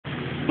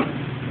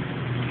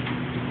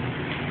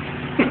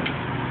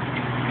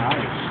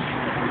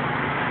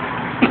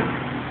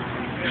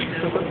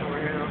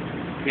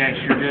Yeah,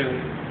 I sure do.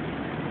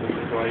 This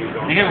is why you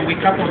don't. And again, when we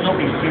cut those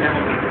open, you see that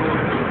would be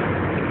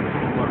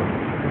cool.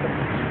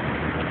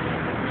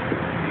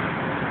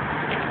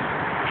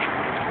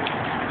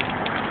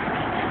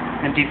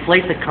 And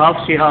deflate the cuff,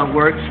 see how it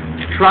works.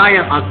 Try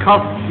a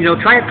cuff,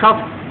 try a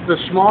cuff, the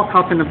small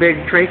cuff in the big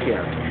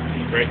trachea.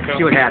 Right,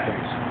 See what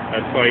happens.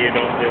 That's why you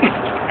don't do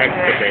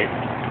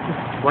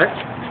extubate. What?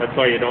 That's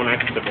why you don't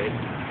extubate.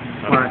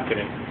 I'm What? just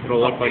kidding. It'll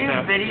look like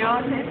that. Video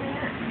on it?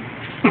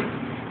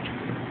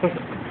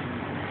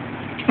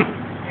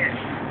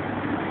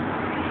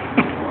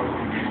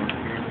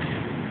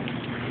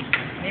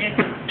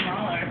 It's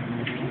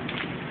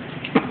smaller.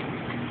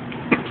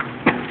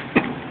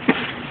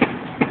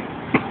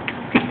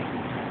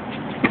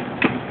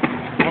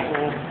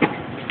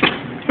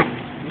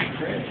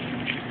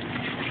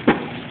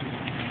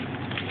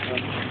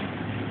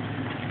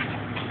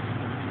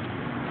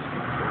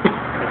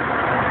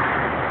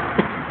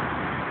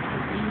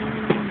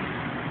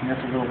 That's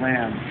a little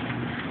lamb.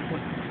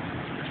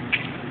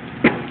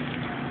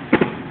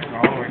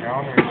 All the way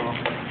down there,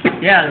 though.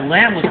 Yeah, the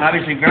lamb was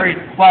obviously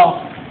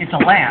well, it's a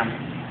lamb.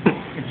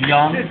 It's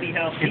young, Should be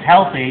healthy. it's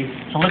healthy,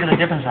 so look at the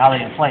difference of how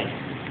they inflate.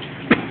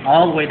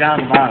 All the way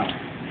down the bottom.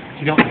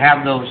 You don't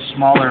have those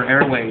smaller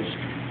airways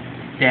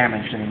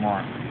damaged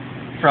anymore.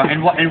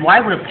 And why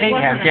would a pig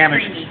have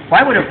damaged?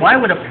 Why would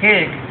a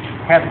pig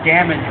have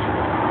damaged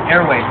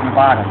airways in the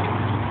bottom?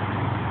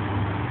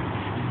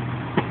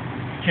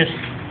 Just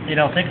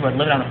think about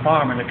living on a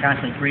farm and they're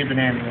constantly breathing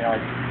in like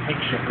pig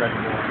shit residue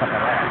and stuff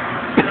like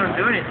that. They don't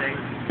do anything.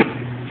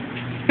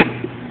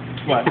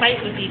 What? Fight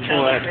with each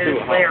Well, other. that's They true.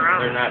 just play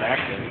around. They're not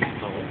acting,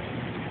 so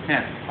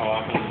Yeah. how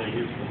often do they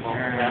use the phone?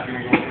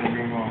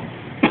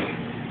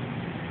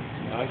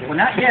 Well,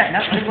 not yet.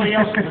 Not everybody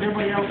else. But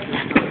everybody else is.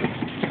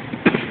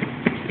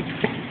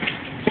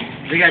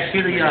 You guys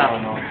see the?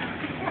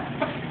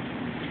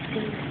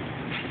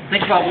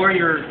 Think about where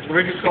your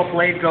laryngoscope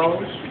blade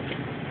goes,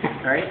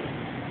 right?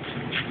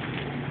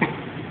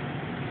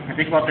 And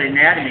think about the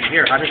anatomy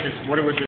here. How does this? What was this